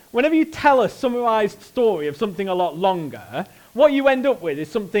whenever you tell a summarized story of something a lot longer, what you end up with is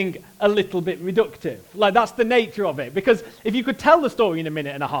something a little bit reductive. Like, that's the nature of it. Because if you could tell the story in a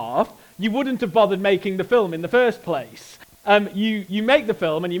minute and a half, you wouldn't have bothered making the film in the first place. You make the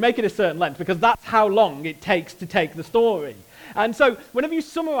film and you make it a certain length because that's how long it takes to take the story. And so whenever you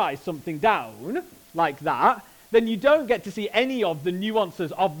summarize something down like that, then you don't get to see any of the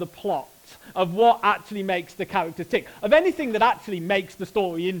nuances of the plot, of what actually makes the characters tick, of anything that actually makes the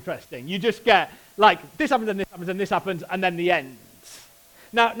story interesting. You just get, like, this happens and this happens and this happens, and then the end.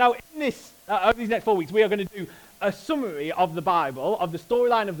 Now in this, over these next 4 weeks, we are going to do a summary of the Bible, of the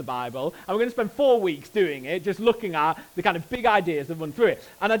storyline of the Bible, and we're going to spend 4 weeks doing it, just looking at the kind of big ideas that run through it.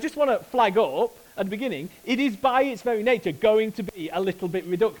 And I just want to flag up at the beginning, it is by its very nature going to be a little bit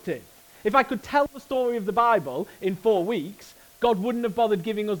reductive. If I could tell the story of the Bible in 4 weeks, God wouldn't have bothered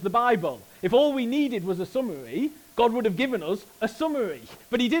giving us the Bible. If all we needed was a summary, God would have given us a summary.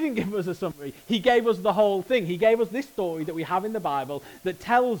 But he didn't give us a summary. He gave us the whole thing. He gave us this story that we have in the Bible that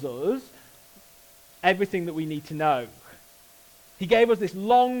tells us everything that we need to know. He gave us this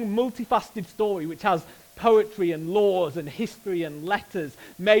long, multifaceted story which has poetry and laws and history and letters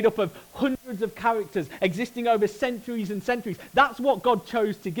made up of hundreds of characters existing over centuries and centuries. That's what God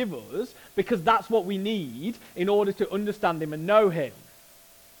chose to give us because that's what we need in order to understand him and know him.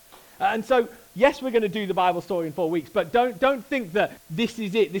 And so, yes, we're going to do the Bible story in 4 weeks, but don't think that this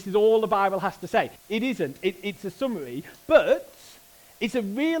is it. This is all the Bible has to say. It isn't. It's a summary, but it's a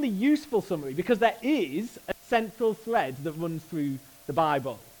really useful summary because there is a central thread that runs through the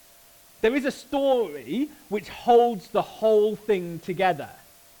Bible. There is a story which holds the whole thing together.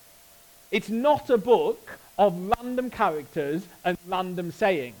 It's not a book of random characters and random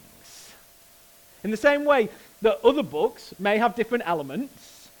sayings. In the same way that other books may have different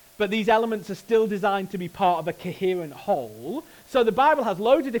elements, but these elements are still designed to be part of a coherent whole. So the Bible has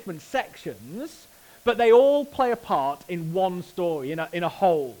loads of different sections, but they all play a part in one story, in a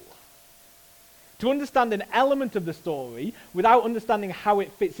whole. To understand an element of the story without understanding how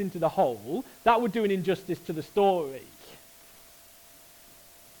it fits into the whole, that would do an injustice to the story.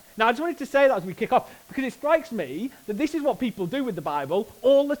 Now, I just wanted to say that as we kick off, because it strikes me that this is what people do with the Bible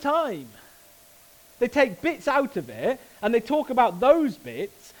all the time. They take bits out of it, and they talk about those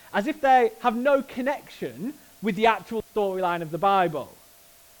bits as if they have no connection with the actual storyline of the Bible.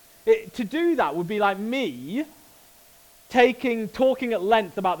 To do that would be like me talking at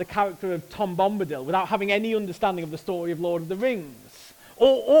length about the character of Tom Bombadil without having any understanding of the story of Lord of the Rings.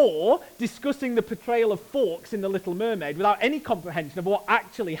 Or discussing the portrayal of Fawkes in The Little Mermaid without any comprehension of what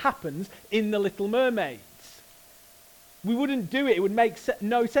actually happens in The Little Mermaid. We wouldn't do it. It would make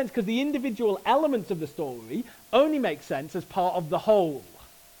no sense because the individual elements of the story only make sense as part of the whole.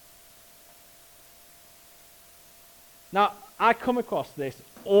 Now, I come across this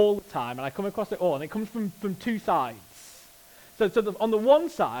all the time, and I come across it all, and it comes from two sides. So on the one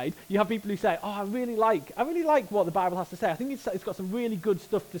side, you have people who say, "Oh, I really like what the Bible has to say. I think it's got some really good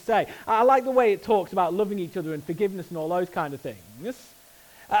stuff to say. I like the way it talks about loving each other and forgiveness and all those kind of things."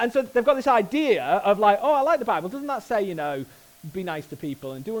 And so they've got this idea of like, "Oh, I like the Bible. Doesn't that say, be nice to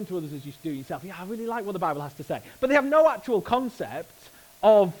people and do unto others as you do yourself?" Yeah, I really like what the Bible has to say. But they have no actual concept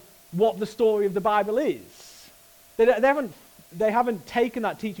of what the story of the Bible is. They haven't taken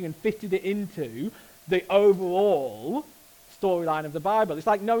that teaching and fitted it into the overall storyline of the Bible. It's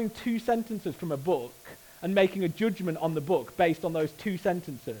like knowing two sentences from a book and making a judgment on the book based on those two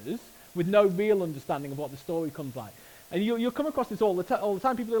sentences with no real understanding of what the story comes like. And you'll come across this all the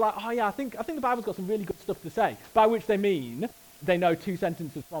time. People are like, "Oh yeah, I think the Bible's got some really good stuff to say," by which they mean they know two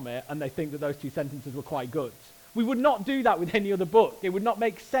sentences from it and they think that those two sentences were quite good. We would not do that with any other book. It would not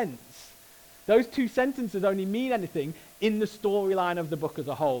make sense. Those two sentences only mean anything in the storyline of the book as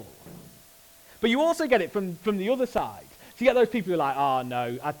a whole. But you also get it from the other side. So you get those people who are like, "Oh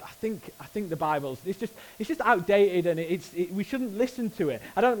no, I think the Bible's it's just outdated and we shouldn't listen to it.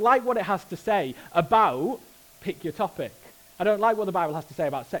 I don't like what it has to say about pick your topic. I don't like what the Bible has to say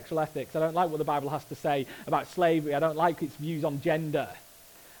about sexual ethics. I don't like what the Bible has to say about slavery. I don't like its views on gender."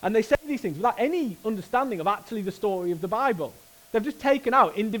 And they say these things without any understanding of actually the story of the Bible. They've just taken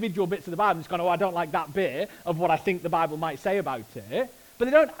out individual bits of the Bible and just gone, "Oh, I don't like that bit of what I think the Bible might say about it." But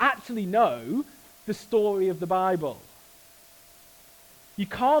they don't actually know the story of the Bible. You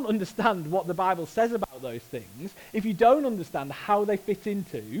can't understand what the Bible says about those things if you don't understand how they fit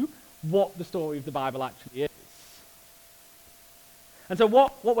into what the story of the Bible actually is. And so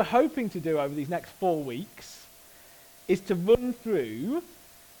what we're hoping to do over these next 4 weeks is to run through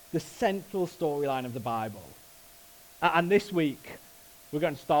the central storyline of the Bible. And this week, we're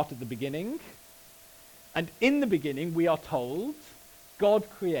going to start at the beginning. And in the beginning, we are told, God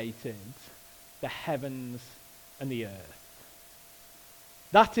created the heavens and the earth.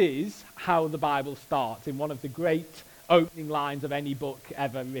 That is how the Bible starts in one of the great opening lines of any book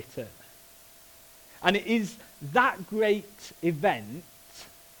ever written. And it is that great event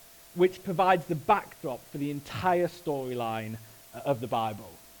which provides the backdrop for the entire storyline of the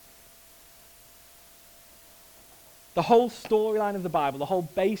Bible. The whole storyline of the Bible, the whole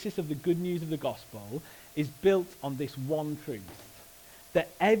basis of the good news of the gospel, is built on this one truth, that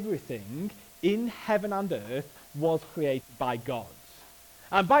everything in heaven and earth was created by God.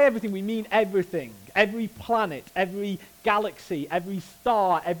 And by everything we mean everything. Every planet, every galaxy, every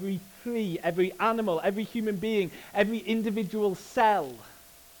star, every tree, every animal, every human being, every individual cell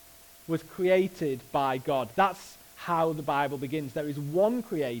was created by God. That's how the Bible begins. There is one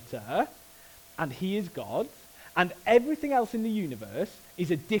creator, and he is God, and everything else in the universe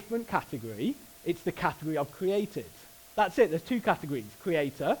is a different category. It's the category of created. That's it. There's two categories.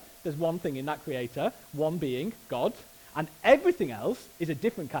 Creator, there's one thing in that creator, one being, God, and everything else is a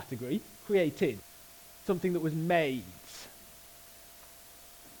different category, created, something that was made.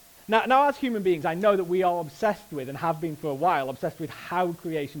 Now, as human beings, I know that we are obsessed with, and have been for a while, obsessed with how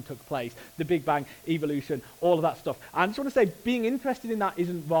creation took place, the Big Bang, evolution, all of that stuff. I just want to say, being interested in that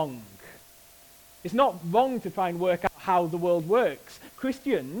isn't wrong. It's not wrong to try and work out how the world works.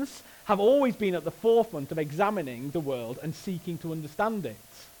 Christians have always been at the forefront of examining the world and seeking to understand it.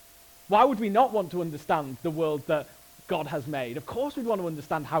 Why would we not want to understand the world that God has made? Of course we'd want to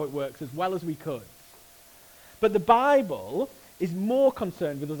understand how it works as well as we could. But the Bible is more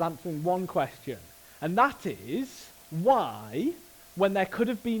concerned with us answering one question, and that is, why, when there could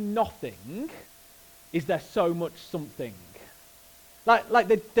have been nothing, is there so much something? Like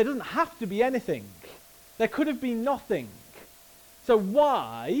there doesn't have to be anything. There could have been nothing. So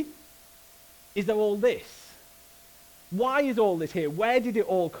why is there all this? Why is all this here? Where did it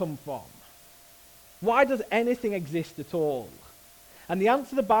all come from? Why does anything exist at all? And the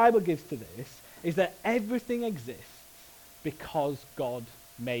answer the Bible gives to this is that everything exists because God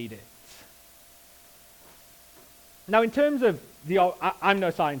made it. Now, in terms of I'm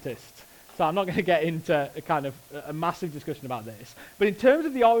no scientist, so I'm not going to get into a massive discussion about this. But in terms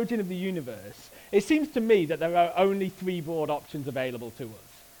of the origin of the universe, it seems to me that there are only three broad options available to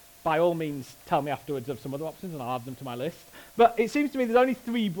us. By all means, tell me afterwards of some other options and I'll add them to my list. But it seems to me there's only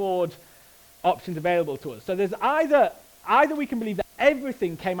three broad options available to us. So there's either we can believe that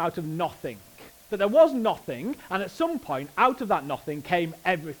everything came out of nothing, that there was nothing, and at some point, out of that nothing came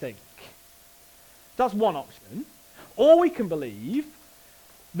everything. That's one option. Or we can believe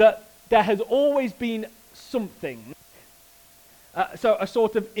that there has always been something, so a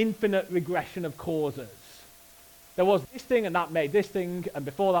sort of infinite regression of causes. There was this thing and that made this thing, and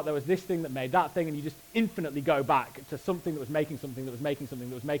before that there was this thing that made that thing, and you just infinitely go back to something that was making something that was making something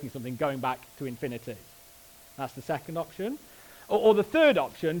that was making something, going back to infinity. That's the second option. Or the third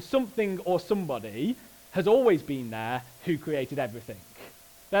option, something or somebody has always been there who created everything.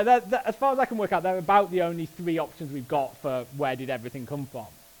 As far as I can work out, they're about the only three options we've got for where did everything come from.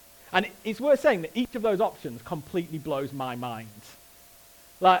 And it's worth saying that each of those options completely blows my mind.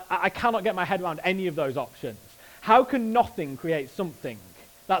 Like, I cannot get my head around any of those options. How can nothing create something?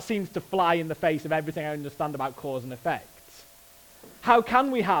 That seems to fly in the face of everything I understand about cause and effect. How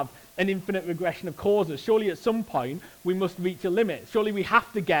can we have an infinite regression of causes? Surely at some point we must reach a limit. Surely we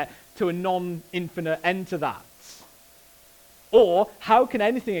have to get to a non-infinite end to that. Or how can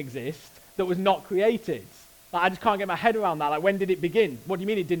anything exist that was not created? Like, I just can't get my head around that. Like, when did it begin? What do you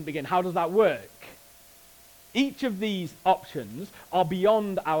mean it didn't begin? How does that work? Each of these options are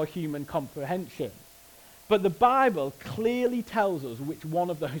beyond our human comprehension. But the Bible clearly tells us which one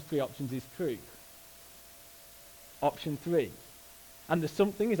of those three options is true. Option 3. And the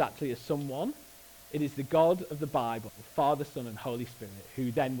something is actually a someone. It is the God of the Bible, Father, Son, and Holy Spirit,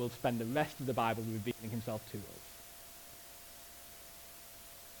 who then will spend the rest of the Bible revealing himself to us.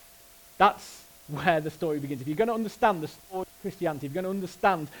 That's where the story begins. If you're going to understand the story of Christianity, if you're going to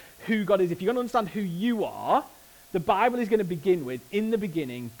understand who God is, if you're going to understand who you are, the Bible is going to begin with, in the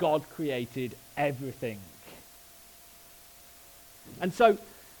beginning, God created everything. And so,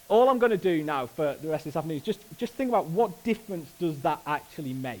 all I'm going to do now for the rest of this afternoon is just think about what difference does that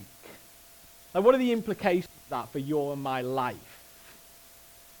actually make? Like, what are the implications of that for your and my life?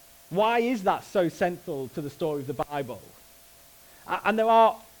 Why is that so central to the story of the Bible? And there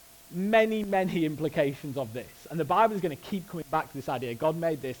are many, many implications of this. And the Bible is going to keep coming back to this idea, God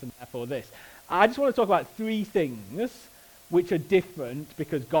made this and therefore this. I just want to talk about three things which are different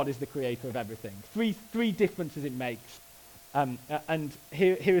because God is the creator of everything. Three differences it makes. And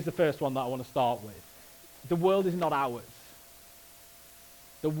here is the first one that I want to start with. The world is not ours.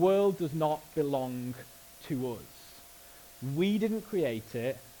 The world does not belong to us. We didn't create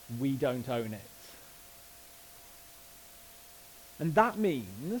it. We don't own it. And that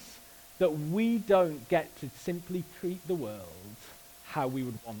means that we don't get to simply treat the world how we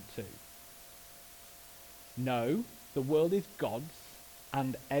would want to. No, the world is God's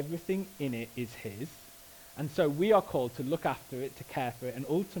and everything in it is his. And so we are called to look after it, to care for it, and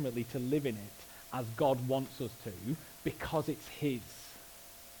ultimately to live in it as God wants us to, because it's his.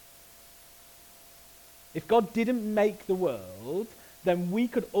 If God didn't make the world, then we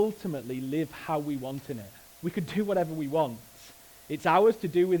could ultimately live how we want in it. We could do whatever we want. It's ours to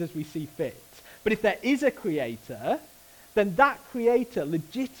do with as we see fit. But if there is a creator, then that creator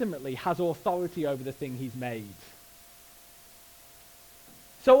legitimately has authority over the thing he's made.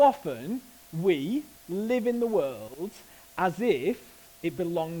 So often, we live in the world as if it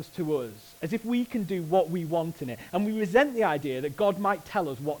belongs to us, as if we can do what we want in it. And we resent the idea that God might tell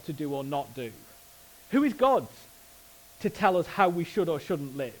us what to do or not do. Who is God to tell us how we should or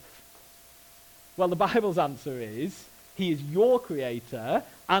shouldn't live? Well, the Bible's answer is, he is your creator,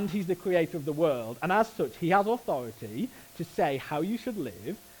 and he's the creator of the world. And as such, he has authority to say how you should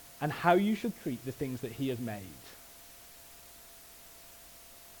live and how you should treat the things that he has made.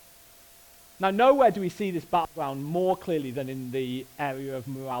 Now, nowhere do we see this background more clearly than in the area of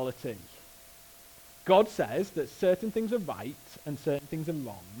morality. God says that certain things are right and certain things are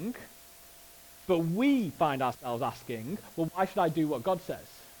wrong, but we find ourselves asking, well, why should I do what God says?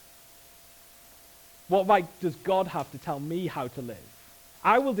 What right does God have to tell me how to live?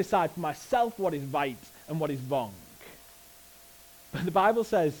 I will decide for myself what is right and what is wrong. But the Bible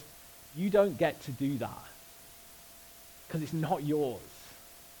says you don't get to do that because it's not yours.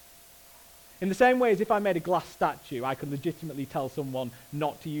 In the same way as if I made a glass statue, I could legitimately tell someone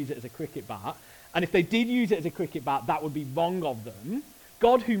not to use it as a cricket bat. And if they did use it as a cricket bat, that would be wrong of them.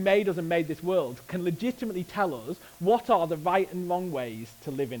 God, who made us and made this world, can legitimately tell us what are the right and wrong ways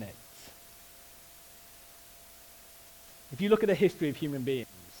to live in it. If you look at the history of human beings,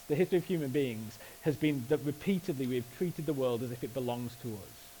 the history of human beings has been that repeatedly we've treated the world as if it belongs to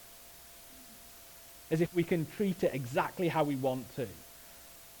us. As if we can treat it exactly how we want to.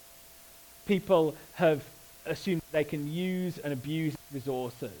 People have assumed they can use and abuse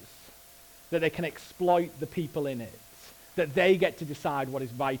resources, that they can exploit the people in it, that they get to decide what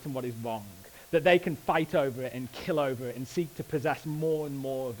is right and what is wrong, that they can fight over it and kill over it and seek to possess more and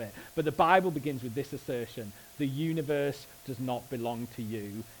more of it. But the Bible begins with this assertion: the universe does not belong to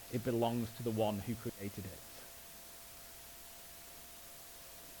you, it belongs to the one who created it.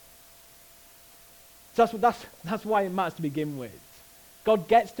 So that's why it matters to begin with. God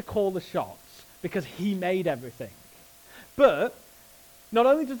gets to call the shots because he made everything. But not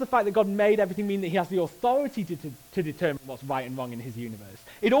only does the fact that God made everything mean that he has the authority to determine what's right and wrong in his universe,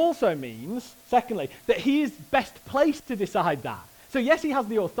 it also means, secondly, that he is best placed to decide that. So yes, he has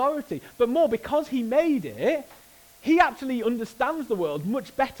the authority, but more because he made it, he actually understands the world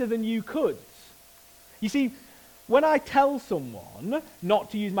much better than you could. You see, when I tell someone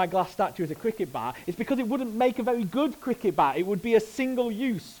not to use my glass statue as a cricket bat, it's because it wouldn't make a very good cricket bat. It would be a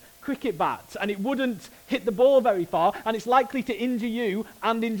single-use cricket bat, and it wouldn't hit the ball very far, and it's likely to injure you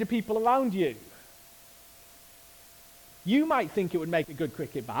and injure people around you. You might think it would make a good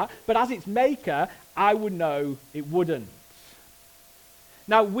cricket bat, but as its maker, I would know it wouldn't.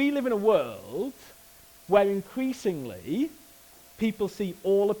 Now, we live in a world where increasingly people see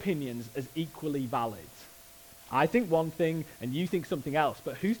all opinions as equally valid. I think one thing and you think something else,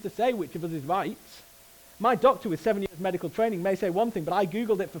 but who's to say which of us is right? My doctor with 7 years medical training may say one thing, but I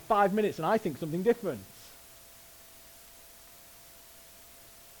Googled it for 5 minutes and I think something different.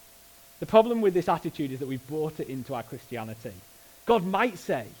 The problem with this attitude is that we've brought it into our Christianity. God might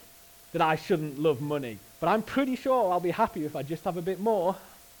say that I shouldn't love money, but I'm pretty sure I'll be happy if I just have a bit more.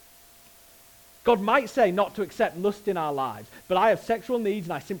 God might say not to accept lust in our lives, but I have sexual needs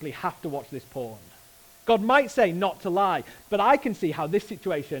and I simply have to watch this porn. God might say not to lie, but I can see how in this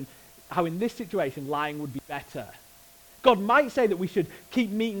situation lying would be better. God might say that we should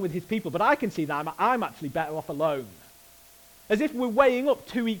keep meeting with his people, but I can see that I'm actually better off alone. As if we're weighing up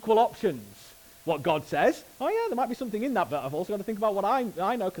two equal options. What God says, oh yeah, there might be something in that, but I've also got to think about what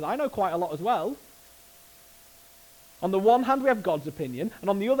I know, because I know quite a lot as well. On the one hand, we have God's opinion, and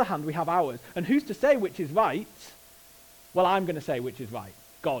on the other hand, we have ours. And who's to say which is right? Well, I'm going to say which is right.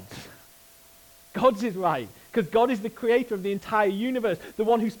 God's. God's is right, because God is the creator of the entire universe, the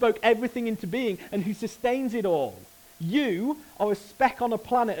one who spoke everything into being and who sustains it all. You are a speck on a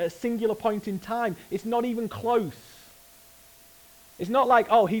planet at a singular point in time. It's not even close. It's not like,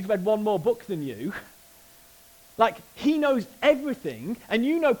 oh, he's read one more book than you. Like, he knows everything, and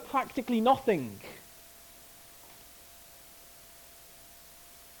you know practically nothing.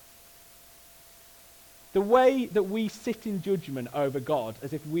 The way that we sit in judgment over God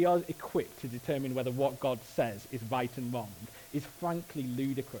as if we are equipped to determine whether what God says is right and wrong is frankly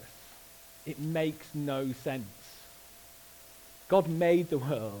ludicrous. It makes no sense. God made the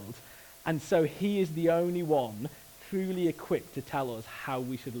world, and so he is the only one truly equipped to tell us how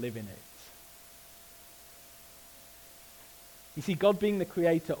we should live in it. You see, God being the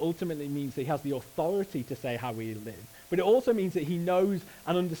creator ultimately means that he has the authority to say how we live, but it also means that he knows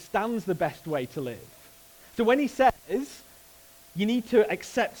and understands the best way to live. So when he says, you need to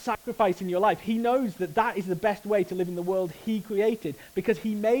accept sacrifice in your life, he knows that that is the best way to live in the world he created because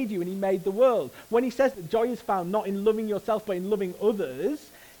he made you and he made the world. When he says that joy is found not in loving yourself but in loving others,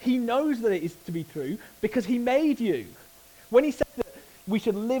 he knows that it is to be true because he made you. When he says that we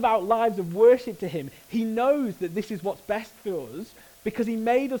should live out lives of worship to him, he knows that this is what's best for us because he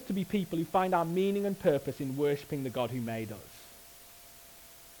made us to be people who find our meaning and purpose in worshipping the God who made us.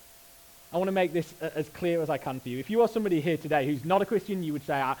 I want to make this as clear as I can for you. If you are somebody here today who's not a Christian, you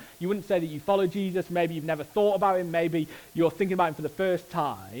wouldn't say that you follow Jesus, maybe you've never thought about him, maybe you're thinking about him for the first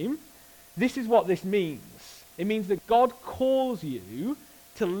time. This is what this means. It means that God calls you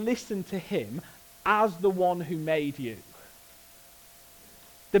to listen to him as the one who made you.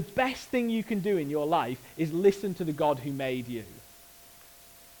 The best thing you can do in your life is listen to the God who made you.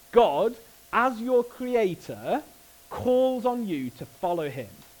 God, as your creator, calls on you to follow him.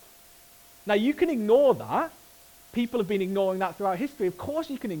 Now, you can ignore that. People have been ignoring that throughout history. Of course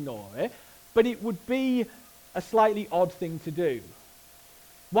you can ignore it, but it would be a slightly odd thing to do.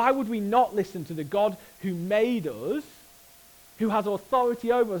 Why would we not listen to the God who made us, who has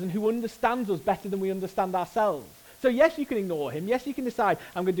authority over us, and who understands us better than we understand ourselves? So yes, you can ignore him. Yes, you can decide,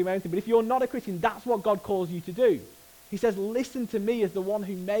 I'm going to do my own thing. But if you're not a Christian, that's what God calls you to do. He says, listen to me as the one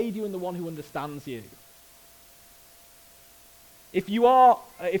who made you and the one who understands you.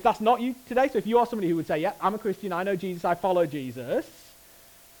 If that's not you today, so if you are somebody who would say, yeah, I'm a Christian, I know Jesus, I follow Jesus,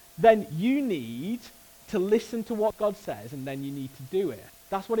 then you need to listen to what God says and then you need to do it.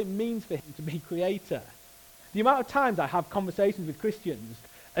 That's what it means for him to be creator. The amount of times I have conversations with Christians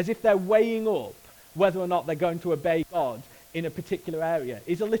as if they're weighing up whether or not they're going to obey God in a particular area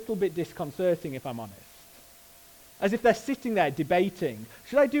is a little bit disconcerting, if I'm honest. As if they're sitting there debating,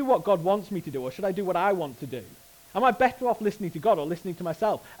 should I do what God wants me to do or should I do what I want to do? Am I better off listening to God or listening to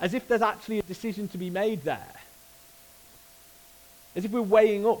myself? As if there's actually a decision to be made there. As if we're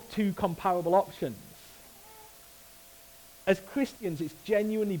weighing up two comparable options. As Christians, it's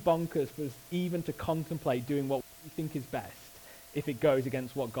genuinely bonkers for us even to contemplate doing what we think is best if it goes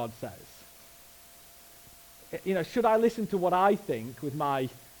against what God says. You know, should I listen to what I think with my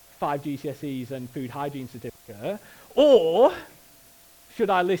 5 GCSEs and food hygiene certificate? Or should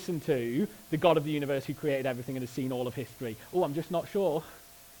I listen to the God of the universe who created everything and has seen all of history? Oh, I'm just not sure.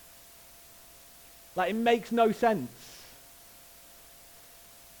 Like, it makes no sense.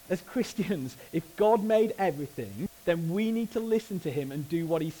 As Christians, if God made everything, then we need to listen to him and do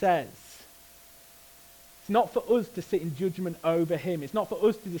what he says. It's not for us to sit in judgment over him. It's not for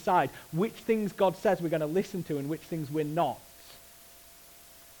us to decide which things God says we're going to listen to and which things we're not.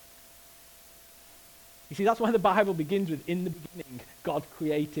 You see, that's why the Bible begins with, in the beginning, God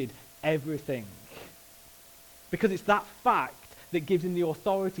created everything. Because it's that fact that gives him the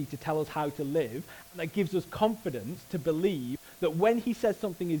authority to tell us how to live, and that gives us confidence to believe that when he says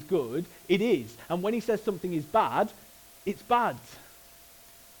something is good, it is. And when he says something is bad, it's bad.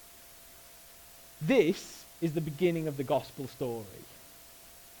 This is the beginning of the gospel story.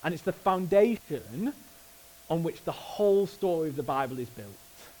 And it's the foundation on which the whole story of the Bible is built.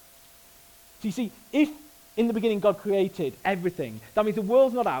 So you see, if in the beginning God created everything, that means the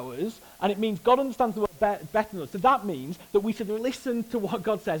world's not ours, and it means God understands the world better than us. So that means that we should listen to what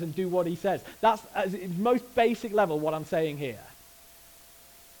God says and do what he says. That's, at its most basic level, what I'm saying here.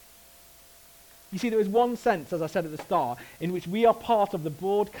 You see, there is one sense, as I said at the start, in which we are part of the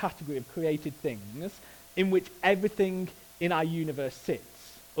broad category of created things in which everything in our universe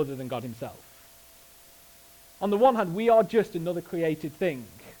sits, other than God himself. On the one hand, we are just another created thing,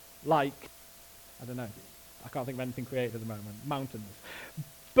 like, I don't know, I can't think of anything created at the moment, mountains.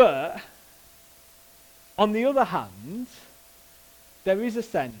 But, on the other hand, there is a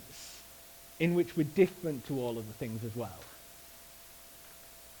sense in which we're different to all of the things as well.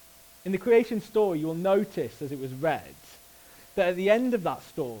 In the creation story, you will notice, as it was read, that at the end of that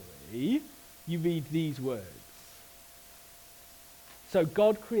story, you read these words. So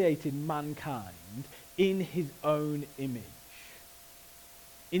God created mankind in his own image.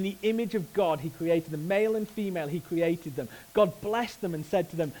 In the image of God, he created them. Male and female, he created them. God blessed them and said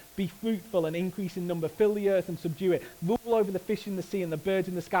to them, be fruitful and increase in number, fill the earth and subdue it, rule over the fish in the sea and the birds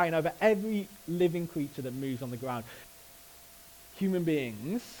in the sky and over every living creature that moves on the ground. Human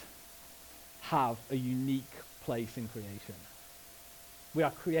beings have a unique place in creation. We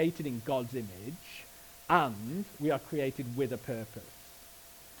are created in God's image, and we are created with a purpose.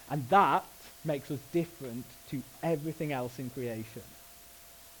 And that makes us different to everything else in creation.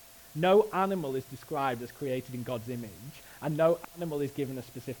 No animal is described as created in God's image, and no animal is given a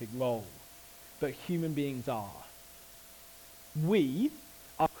specific role. But human beings are. We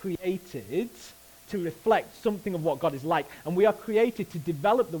are created to reflect something of what God is like, and we are created to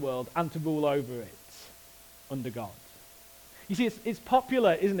develop the world and to rule over it under God. You see, it's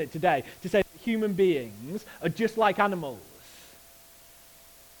popular, isn't it, today, to say that human beings are just like animals.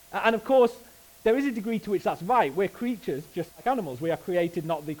 And of course, there is a degree to which that's right. We're creatures just like animals. We are created,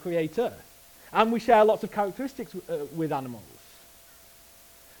 not the creator. And we share lots of characteristics with animals.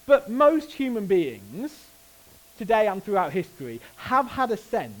 But most human beings, today and throughout history, have had a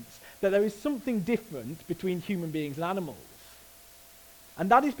sense that there is something different between human beings and animals.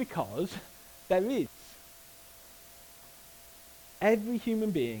 And that is because there is. Every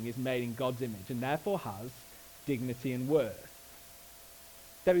human being is made in God's image and therefore has dignity and worth.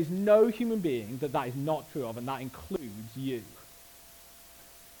 There is no human being that is not true of, and that includes you.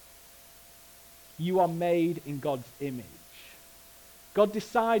 You are made in God's image. God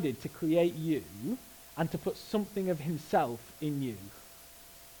decided to create you and to put something of himself in you.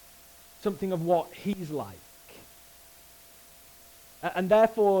 Something of what he's like. And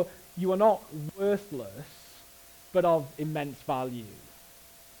therefore, you are not worthless, but of immense value.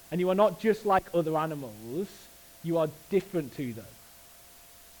 And you are not just like other animals, you are different to them.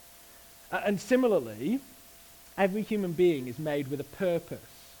 And similarly, every human being is made with a purpose.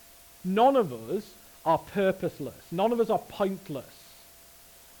 None of us are purposeless. None of us are pointless.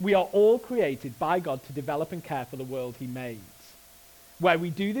 We are all created by God to develop and care for the world he made. Where we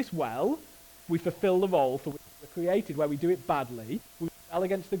do this well, we fulfill the role for which we were created. Where we do it badly, we rebel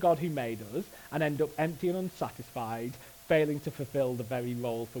against the God who made us and end up empty and unsatisfied, failing to fulfill the very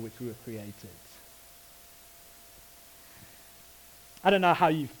role for which we were created. I don't know how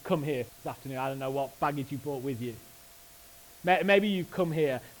you've come here this afternoon. I don't know what baggage you brought with you. Maybe you've come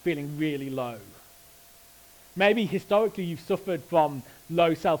here feeling really low. Maybe historically you've suffered from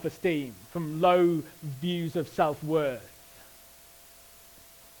low self-esteem, from low views of self-worth.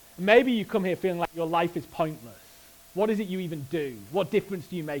 Maybe you come here feeling like your life is pointless. What is it you even do? What difference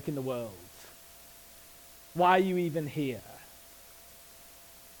do you make in the world? Why are you even here?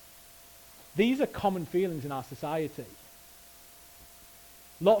 These are common feelings in our society.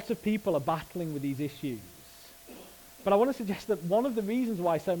 Lots of people are battling with these issues. But I want to suggest that one of the reasons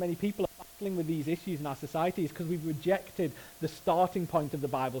why so many people are battling with these issues in our society is because we've rejected the starting point of the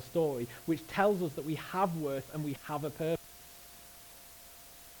Bible story, which tells us that we have worth and we have a purpose.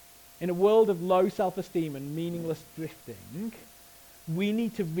 In a world of low self-esteem and meaningless drifting, we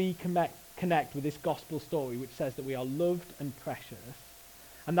need to reconnect with this gospel story which says that we are loved and precious,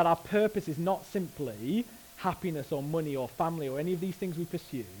 and that our purpose is not simply happiness or money or family or any of these things we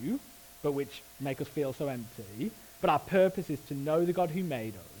pursue, but which make us feel so empty. But our purpose is to know the God who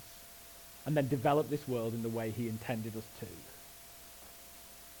made us and then develop this world in the way he intended us to.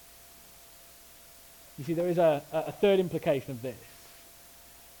 You see, there is a third implication of this,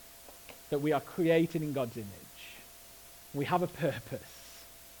 that we are created in God's image. We have a purpose.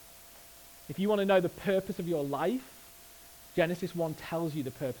 If you want to know the purpose of your life, Genesis 1 tells you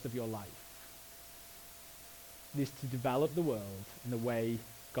the purpose of your life. It is to develop the world in the way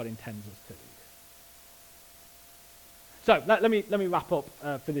God intends us to. So let me wrap up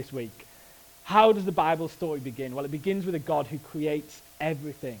for this week. How does the Bible story begin? Well, it begins with a God who creates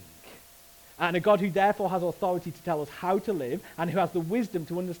everything. And a God who therefore has authority to tell us how to live and who has the wisdom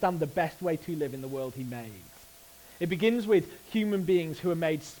to understand the best way to live in the world he made. It begins with human beings who are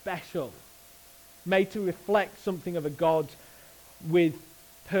made special, made to reflect something of a God with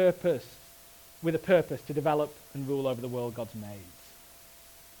a purpose to develop and rule over the world God's made.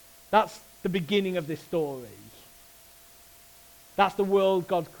 That's the beginning of this story. That's the world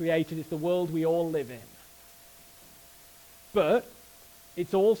God created. It's the world we all live in. But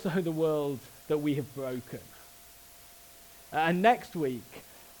it's also the world that we have broken. And next week,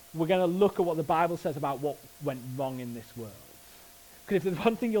 we're going to look at what the Bible says about what went wrong in this world. Because if there's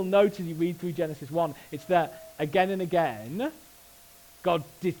one thing you'll notice as you read through Genesis 1, it's that again and again, God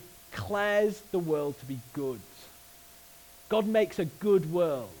declares the world to be good. God makes a good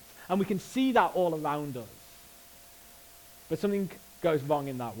world. And we can see that all around us. But something goes wrong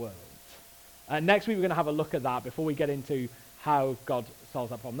in that world. Next week we're going to have a look at that before we get into how God solves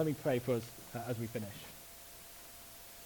that problem. Let me pray for us as we finish.